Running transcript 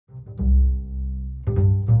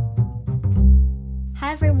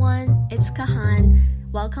everyone, it's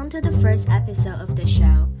Kahan. Welcome to the first episode of the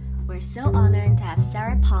show. We're so honored to have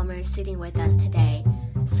Sarah Palmer sitting with us today.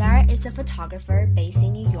 Sarah is a photographer based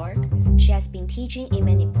in New York. She has been teaching in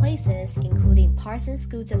many places, including Parsons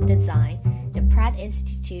Schools of Design, the Pratt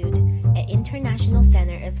Institute, and International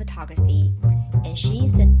Center of Photography. And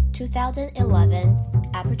she's the 2011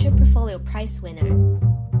 Aperture Portfolio Prize winner.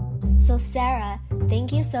 So Sarah,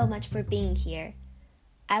 thank you so much for being here.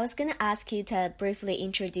 I was going to ask you to briefly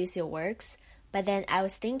introduce your works, but then I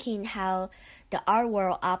was thinking how the art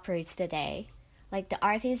world operates today. Like the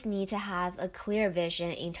artists need to have a clear vision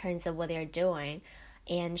in terms of what they're doing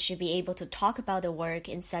and should be able to talk about the work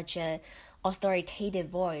in such a authoritative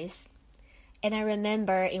voice. And I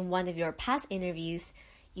remember in one of your past interviews,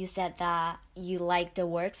 you said that you like the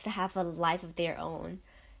works to have a life of their own.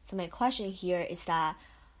 So my question here is that,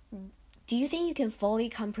 do you think you can fully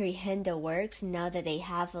comprehend the works now that they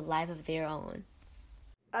have a life of their own?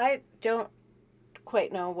 I don't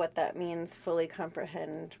quite know what that means, fully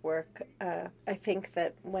comprehend work. I think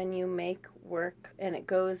that when you make work and it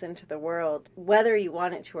goes into the world, whether you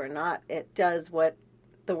want it to or not, it does what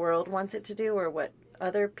the world wants it to do or what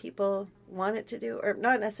other people want it to do, or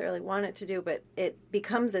not necessarily want it to do, but it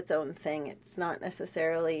becomes its own thing. It's not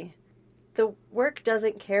necessarily... The work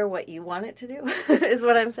doesn't care what you want it to do, is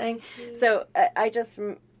what I'm saying. So I just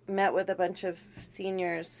met with a bunch of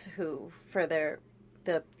seniors who, for the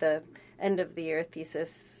end of the year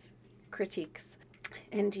thesis critiques,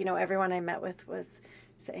 and everyone I met with was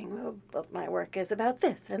saying, well, my work is about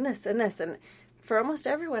this and this and this. And for almost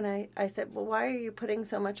everyone, I said, well, why are you putting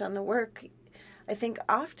so much on the work? I think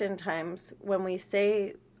oftentimes when we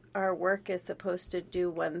say our work is supposed to do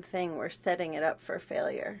one thing, we're setting it up for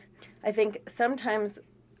failure. I think sometimes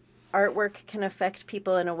artwork can affect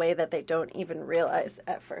people in a way that they don't even realize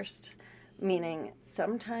at first. Meaning,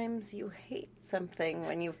 sometimes you hate something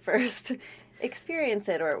when you first experience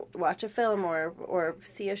it or watch a film or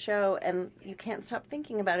see a show, and you can't stop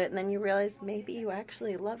thinking about it, and then you realize maybe you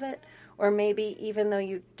actually love it, or maybe even though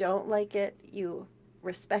you don't like it, you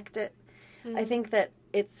respect it. Mm-hmm. I think that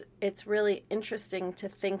it's really interesting to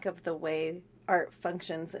think of the way art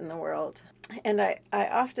functions in the world. And I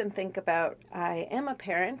often think about, I am a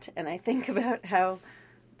parent, and I think about how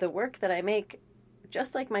the work that I make,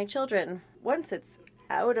 just like my children, once it's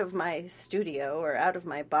out of my studio or out of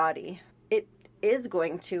my body, it is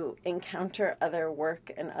going to encounter other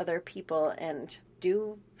work and other people and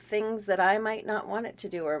do things that I might not want it to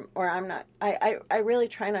do, or I'm not. I really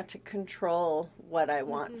try not to control what I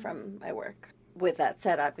want from my work. With that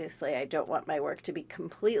said, obviously, I don't want my work to be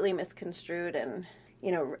completely misconstrued and,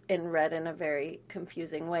 and read in a very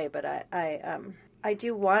confusing way. But I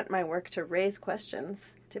do want my work to raise questions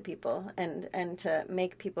to people and to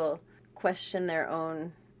make people question their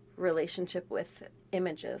own relationship with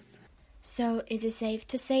images. So is it safe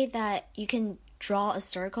to say that you can draw a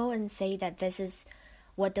circle and say that this is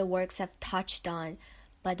what the works have touched on,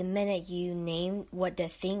 but the minute you name what the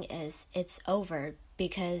thing is, it's over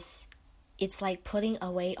because it's like putting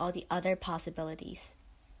away all the other possibilities?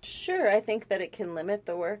 Sure, I think that it can limit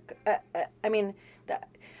the work.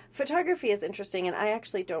 Photography is interesting, and I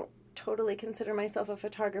actually don't totally consider myself a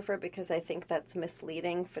photographer because I think that's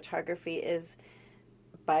misleading. Photography is,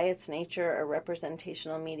 by its nature, a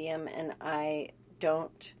representational medium, and I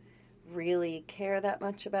don't really care that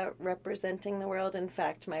much about representing the world. In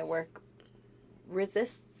fact, my work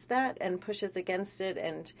resists that and pushes against it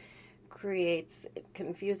and creates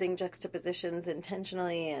confusing juxtapositions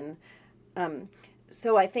intentionally. And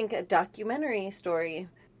so I think a documentary story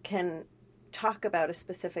can talk about a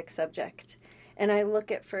specific subject. And I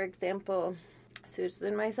look at, for example,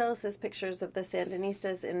 Susan Meiselas' pictures of the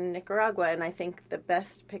Sandinistas in Nicaragua, and I think the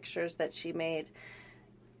best pictures that she made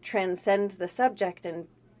transcend the subject and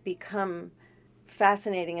become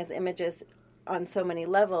fascinating as images on so many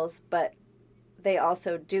levels, but they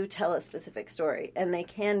also do tell a specific story, and they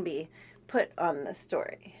can be put on the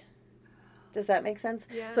story. Does that make sense?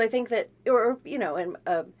 Yeah. So I think that, or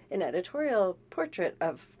an editorial portrait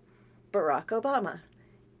of Barack Obama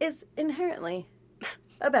is inherently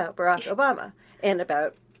about Barack Obama and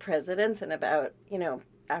about presidents and about,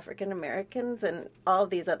 African Americans and all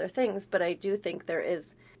these other things. But I do think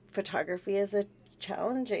photography is a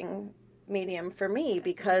challenging medium for me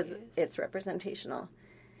because it's representational.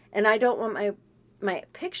 And I don't want my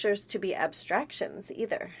pictures to be abstractions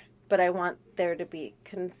either, but I want there to be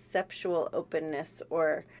conceptual openness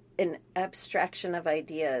or an abstraction of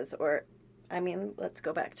ideas, or, let's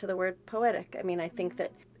go back to the word poetic. I think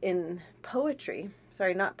that in poetry,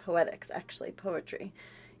 not poetics, actually poetry,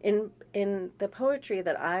 in the poetry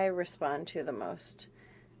that I respond to the most,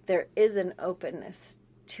 there is an openness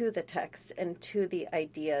to the text and to the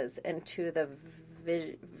ideas and to the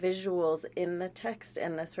visuals in the text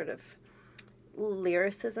and the sort of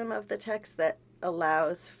lyricism of the text that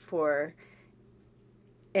allows for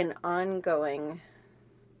an ongoing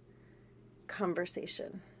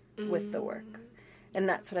conversation with the work. And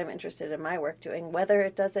that's what I'm interested in my work doing. Whether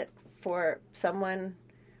it does it for someone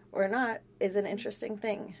or not is an interesting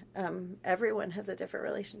thing. Everyone has a different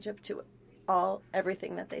relationship to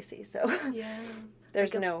everything that they see. So Yeah.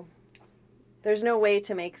 there's no way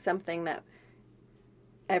to make something that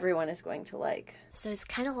everyone is going to like. So it's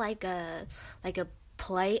kind of like a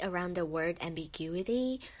play around the word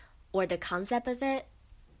ambiguity or the concept of it.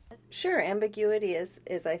 Sure, ambiguity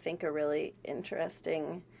is I think a really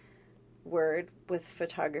interesting word with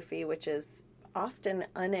photography, which is often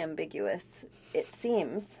unambiguous, it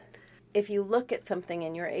seems. If you look at something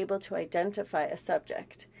and you're able to identify a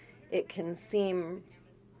subject, it can seem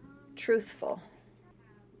truthful.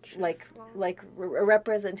 Like a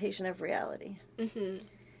representation of reality. Mm-hmm.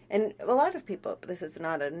 And a lot of people, this is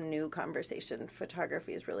not a new conversation,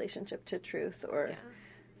 photography's relationship to truth or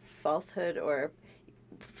falsehood or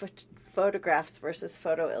photographs versus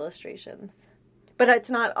photo illustrations. But it's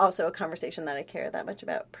not also a conversation that I care that much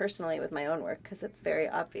about personally with my own work, because it's very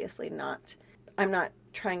obviously not, I'm not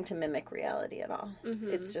trying to mimic reality at all. Mm-hmm.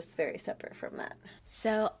 It's just very separate from that.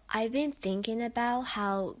 So I've been thinking about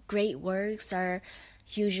how great works are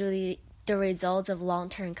usually the results of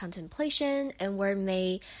long-term contemplation and were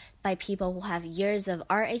made by people who have years of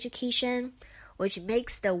art education, which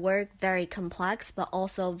makes the work very complex but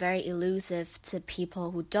also very elusive to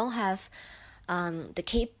people who don't have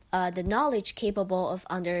the knowledge capable of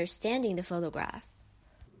understanding the photograph.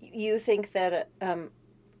 You think that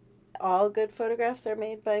all good photographs are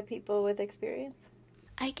made by people with experience?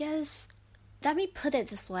 I guess, let me put it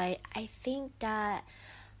this way. I think that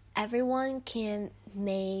everyone can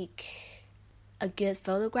make a good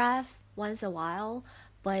photograph once in a while,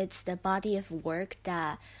 but it's the body of work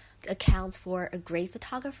that accounts for a great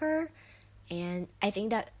photographer. And I think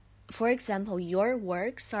that, for example, your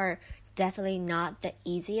works are definitely not the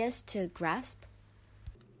easiest to grasp.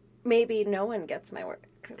 Maybe no one gets my work.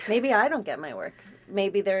 Maybe I don't get my work.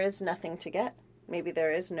 Maybe there is nothing to get. Maybe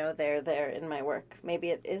there is no there in my work. Maybe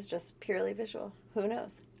it is just purely visual. Who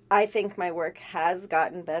knows? I think my work has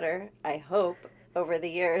gotten better, I hope, over the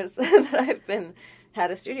years that I've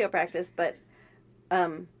had a studio practice, but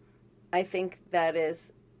I think that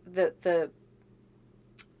is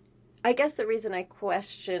I guess the reason I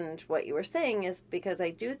questioned what you were saying is because I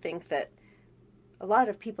do think that a lot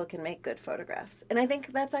of people can make good photographs. And I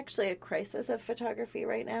think that's actually a crisis of photography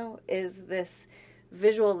right now, is this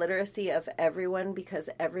visual literacy of everyone, because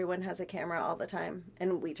everyone has a camera all the time.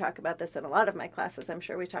 And we talk about this in a lot of my classes. I'm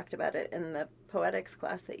sure we talked about it in the poetics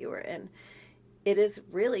class that you were in. It is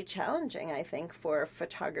really challenging, I think, for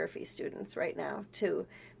photography students right now to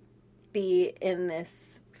be in this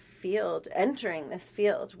field, entering this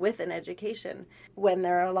field with an education, when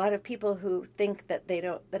there are a lot of people who think that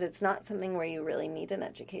that it's not something where you really need an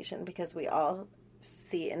education, because we all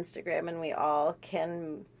see Instagram and we all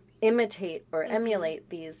can imitate or emulate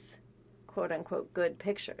these quote unquote good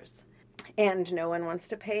pictures. And no one wants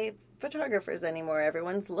to pay photographers anymore.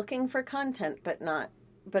 Everyone's looking for content,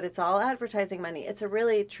 but it's all advertising money. It's a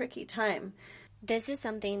really tricky time. This is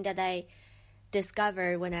something that I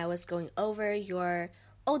discovered when I was going over your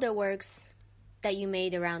older works that you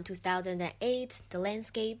made around 2008, the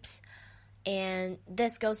landscapes. And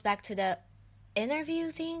this goes back to the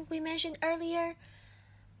interview thing we mentioned earlier.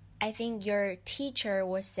 I think your teacher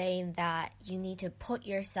was saying that you need to put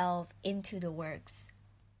yourself into the works.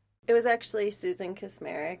 It was actually Susan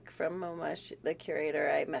Kismaric from MoMA, the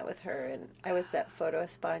curator. I met with her, and I was at Foto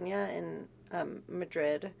España in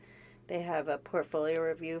Madrid. They have a portfolio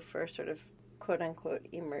review for sort of quote-unquote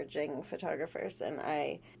emerging photographers, and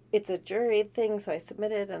it's a juried thing, so I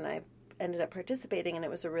submitted, and I ended up participating, and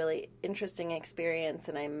it was a really interesting experience,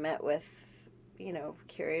 and I met with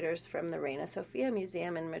curators from the Reina Sofia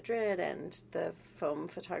Museum in Madrid and the Foam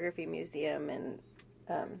Photography Museum in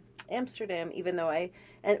Amsterdam. Even though I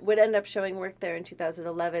would end up showing work there in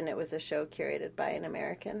 2011, it was a show curated by an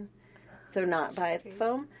American, so not by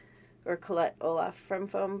Foam or Colette Olaf from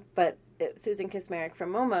Foam, but Susan Kismaric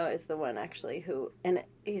from MoMA is the one actually who, and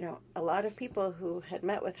a lot of people who had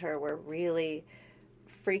met with her were really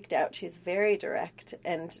freaked out. She's very direct,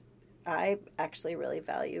 and I actually really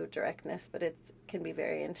value directness, but it can be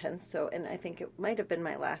very intense. So, and I think it might have been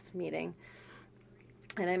my last meeting,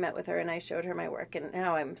 and I met with her and I showed her my work, and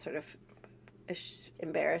now I'm sort of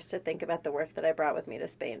embarrassed to think about the work that I brought with me to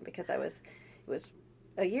Spain, because it was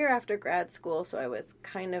a year after grad school, so I was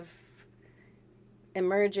kind of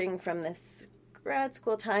emerging from this grad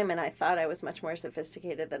school time, and I thought I was much more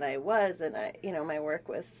sophisticated than I was, and my work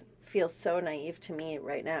feels so naive to me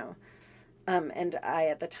right now. And I,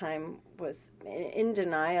 at the time, was in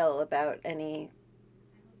denial about any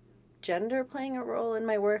gender playing a role in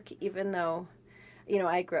my work, even though,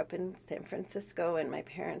 I grew up in San Francisco, and my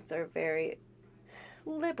parents are very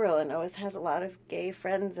liberal and always had a lot of gay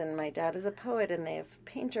friends, and my dad is a poet, and they have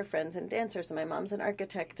painter friends and dancers, and my mom's an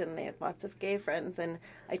architect, and they have lots of gay friends, and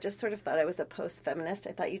I just sort of thought I was a post-feminist.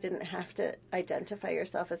 I thought you didn't have to identify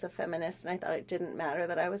yourself as a feminist, and I thought it didn't matter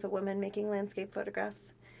that I was a woman making landscape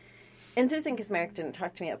photographs. And Susan Kaczmarek didn't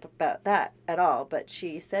talk to me about that at all, but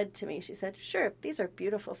she said to me, sure, these are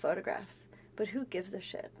beautiful photographs, but who gives a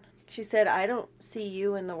shit? She said, I don't see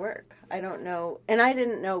you in the work. I don't know. And I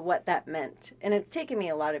didn't know what that meant. And it's taken me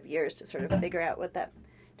a lot of years to sort of figure out what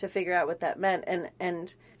that meant.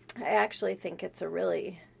 And I actually think it's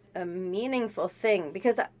a meaningful thing,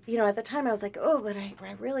 because, at the time I was like, oh, but I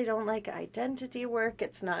really don't like identity work.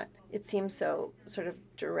 It seems so sort of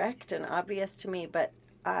direct and obvious to me, but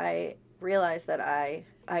I realized that I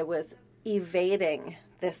was evading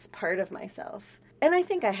this part of myself. And I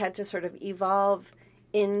think I had to sort of evolve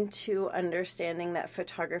into understanding that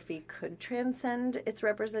photography could transcend its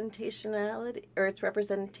representationality or its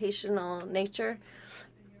representational nature.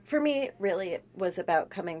 For me, really, it was about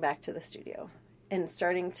coming back to the studio and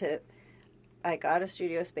I got a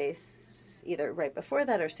studio space either right before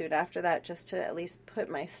that or soon after that, just to at least put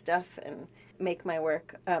my stuff and make my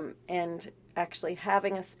work. And actually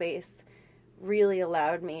having a space really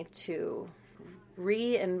allowed me to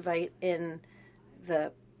re-invite in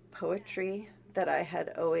the poetry that I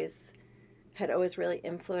had always really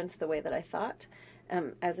influenced the way that I thought.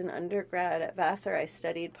 As an undergrad at Vassar, I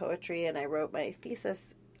studied poetry, and I wrote my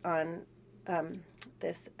thesis on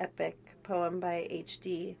this epic poem by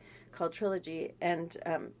H.D. called Trilogy, and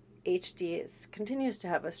H.D. continues to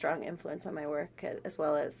have a strong influence on my work, as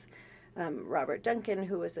well as Robert Duncan,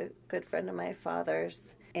 who was a good friend of my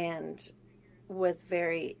father's and was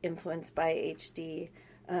very influenced by H.D.,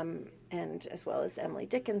 and as well as Emily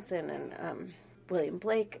Dickinson and William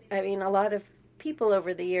Blake. I mean, a lot of people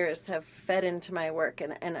over the years have fed into my work,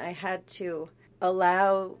 and I had to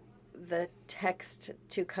allow the text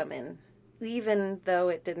to come in, even though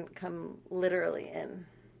it didn't come literally in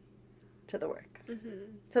to the work.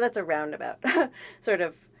 Mm-hmm. So that's a roundabout sort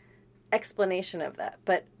of explanation of that.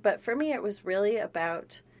 But for me, it was really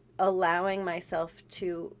about allowing myself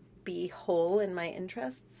to be whole in my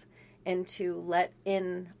interests and to let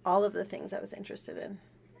in all of the things I was interested in,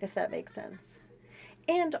 if that makes sense.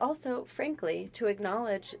 And also, frankly, to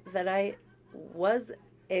acknowledge that I was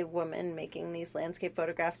a woman making these landscape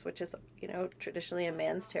photographs, which is, traditionally a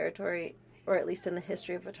man's territory, or at least in the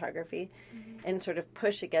history of photography, mm-hmm. and sort of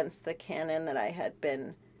push against the canon that I had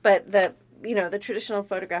been. But the traditional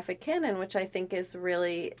photographic canon, which I think is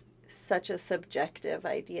really such a subjective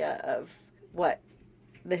idea of what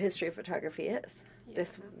the history of photography is. Yeah.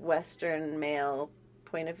 This Western male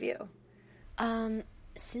point of view.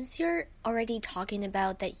 Since you're already talking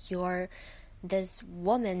about that you're this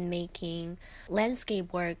woman making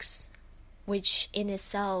landscape works, which in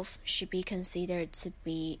itself should be considered to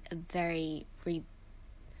be a very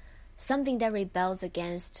something that rebels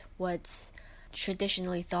against what's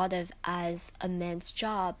traditionally thought of as a man's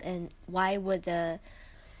job, and why would the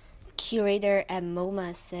curator at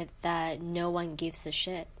MoMA said that no one gives a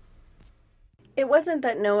shit? It wasn't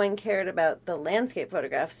that no one cared about the landscape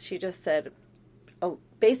photographs. She just said,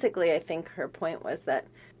 basically, I think her point was that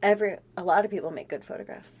a lot of people make good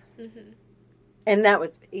photographs. Mm-hmm. And that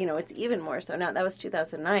was, it's even more so now. That was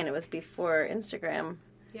 2009. It was before Instagram.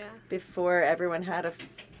 Yeah. Before everyone had a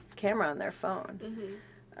camera on their phone.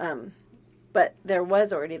 Mm-hmm. But there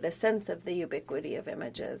was already the sense of the ubiquity of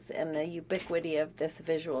images and the ubiquity of this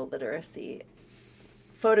visual literacy,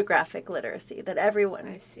 photographic literacy that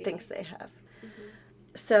everyone thinks they have. Mm-hmm.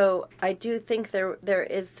 So I do think there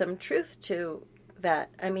is some truth to that.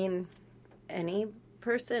 I mean, any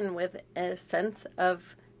person with a sense of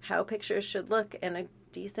how pictures should look and a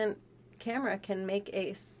decent camera can make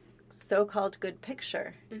a so-called good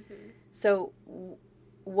picture. Mm-hmm. So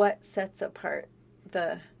what sets apart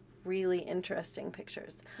the really interesting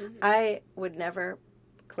pictures? Mm-hmm. I would never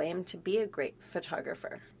claim to be a great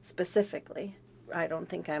photographer, specifically. I don't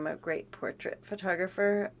think I'm a great portrait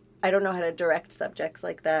photographer. I don't know how to direct subjects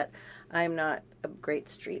like that. I'm not a great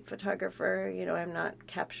street photographer. I'm not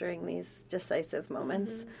capturing these decisive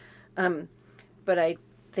moments. Mm-hmm. But I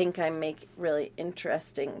think I make really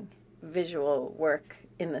interesting visual work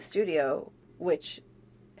in the studio, which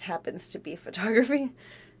happens to be photography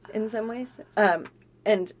in some ways.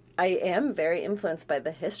 And I am very influenced by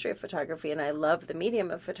the history of photography, and I love the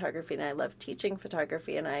medium of photography, and I love teaching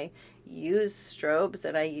photography, and I use strobes,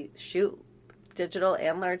 and I shoot digital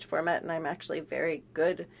and large format, and I'm actually very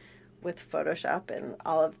good with Photoshop and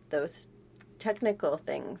all of those technical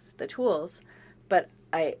things, the tools. But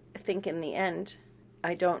I think in the end,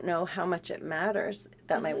 I don't know how much it matters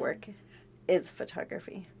that my work is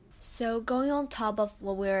photography. So going on top of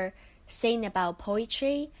what we're saying about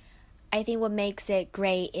poetry, I think what makes it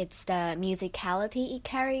great is the musicality it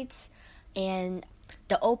carries and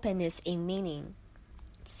the openness in meaning.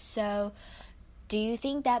 So do you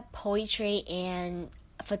think that poetry and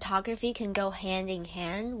photography can go hand in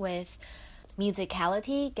hand with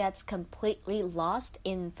musicality gets completely lost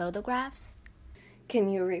in photographs? Can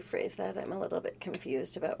you rephrase that? I'm a little bit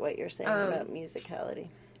confused about what you're saying about musicality.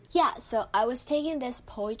 Yeah, so I was taking this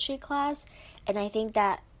poetry class, and I think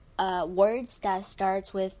that words that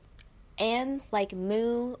starts with M, like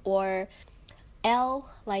moon, or L,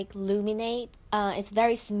 like luminate, it's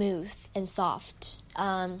very smooth and soft.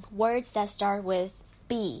 Words that start with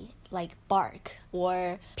B, like bark,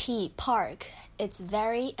 or P, park, it's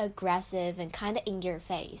very aggressive and kind of in your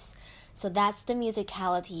face. So that's the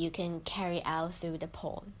musicality you can carry out through the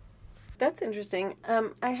poem. That's interesting.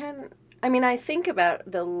 I think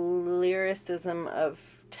about the lyricism of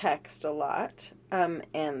text a lot,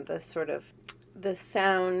 and the sort of the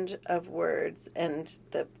sound of words and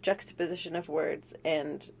the juxtaposition of words,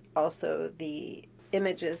 and also the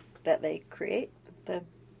images that they create, the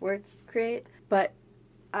words create. But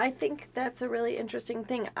I think that's a really interesting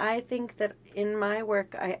thing. I think that in my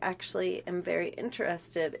work, I actually am very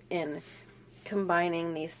interested in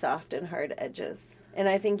combining these soft and hard edges. And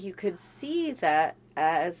I think you could see that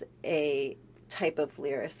as a type of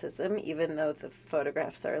lyricism, even though the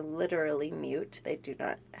photographs are literally mute. They do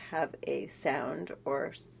not have a sound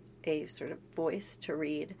or a sort of voice to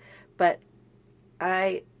read. But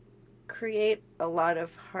I create a lot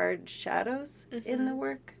of hard shadows in the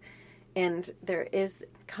work. And there is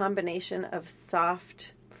a combination of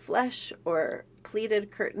soft flesh or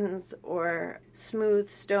pleated curtains or smooth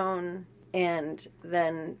stone, and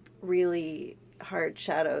then really hard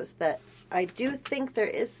shadows that I do think there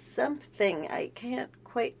is something, I can't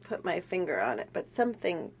quite put my finger on it, but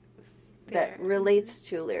something that relates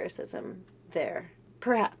to lyricism there.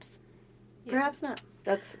 Perhaps. Yeah. Perhaps not.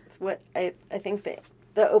 That's what I think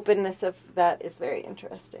the openness of that is very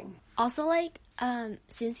interesting. Also,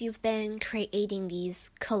 since you've been creating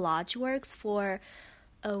these collage works for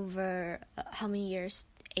over how many years?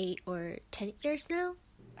 8 or 10 years now?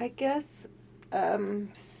 I guess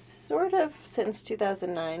sort of since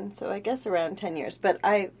 2009, so I guess around 10 years. But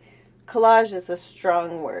collage is a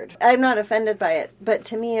strong word. I'm not offended by it, but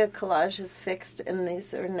to me a collage is fixed, and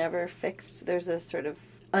these are never fixed. There's a sort of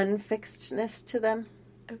unfixedness to them,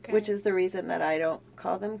 which is the reason that I don't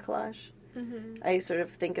call them collage. I sort of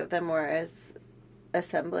think of them more as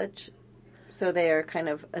assemblage. So they are kind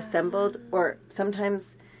of assembled, or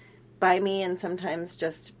sometimes by me, and sometimes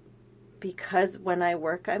just because when I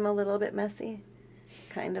work I'm a little bit messy.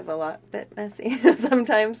 Kind of a lot bit messy.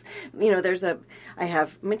 Sometimes, I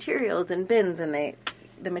have materials in bins, and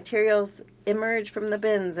the materials emerge from the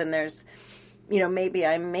bins, and there's, maybe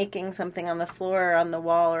I'm making something on the floor or on the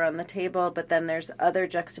wall or on the table, but then there's other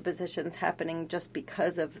juxtapositions happening just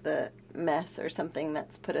because of the mess or something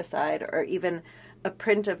that's put aside, or even a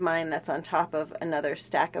print of mine that's on top of another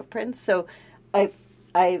stack of prints. So I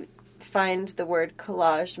find the word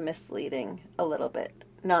collage misleading a little bit.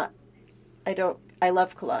 I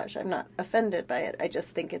love collage. I'm not offended by it. I just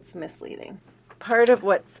think it's misleading. Part of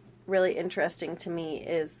what's really interesting to me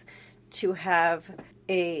is to have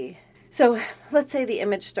so let's say the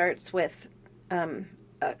image starts with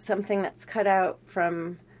something that's cut out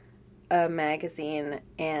from a magazine,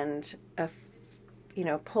 and a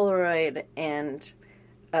Polaroid and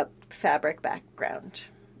a fabric background,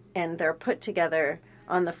 and they're put together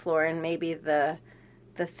on the floor, and maybe the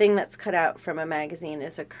thing that's cut out from a magazine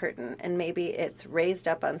is a curtain, and maybe it's raised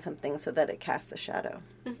up on something so that it casts a shadow.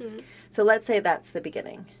 So let's say that's the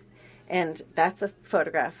beginning, and that's a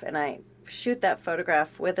photograph, and I shoot that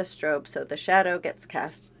photograph with a strobe so the shadow gets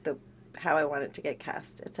cast how I want it to get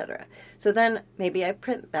cast, etc. So then maybe I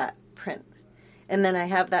print that print, and then I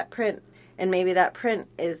have that print, and maybe that print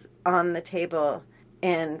is on the table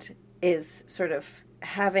and is sort of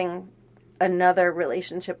having another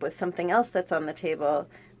relationship with something else that's on the table.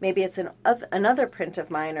 Maybe it's another print of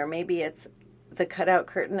mine, or maybe it's the cutout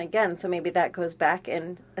curtain again, so maybe that goes back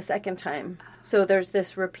in a second time. So there's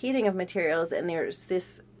this repeating of materials, and there's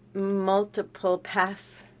this multiple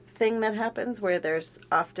pass thing that happens where there's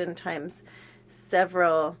oftentimes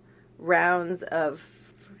several rounds of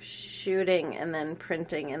shooting and then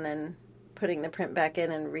printing and then putting the print back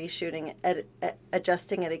in and reshooting it,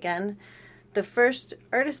 adjusting it again. The first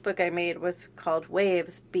artist book I made was called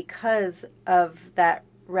Waves because of that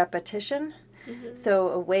repetition. Mm-hmm. So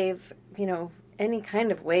a wave, any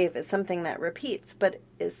kind of wave is something that repeats, but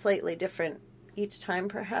is slightly different each time,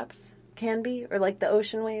 perhaps, can be. Or like the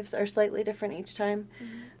ocean waves are slightly different each time.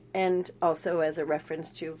 Mm-hmm. And also as a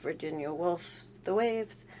reference to Virginia Woolf's The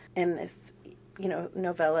Waves, and this,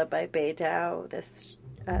 novella by Bei Dao, this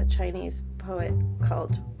Chinese poet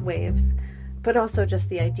called Waves. But also just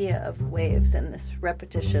the idea of waves and this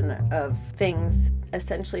repetition of things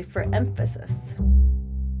essentially for emphasis.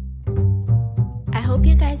 I hope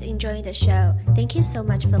you guys enjoyed the show. Thank you so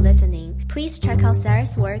much for listening. Please check out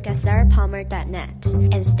Sarah's work at sarahpalmer.net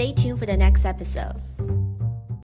and stay tuned for the next episode.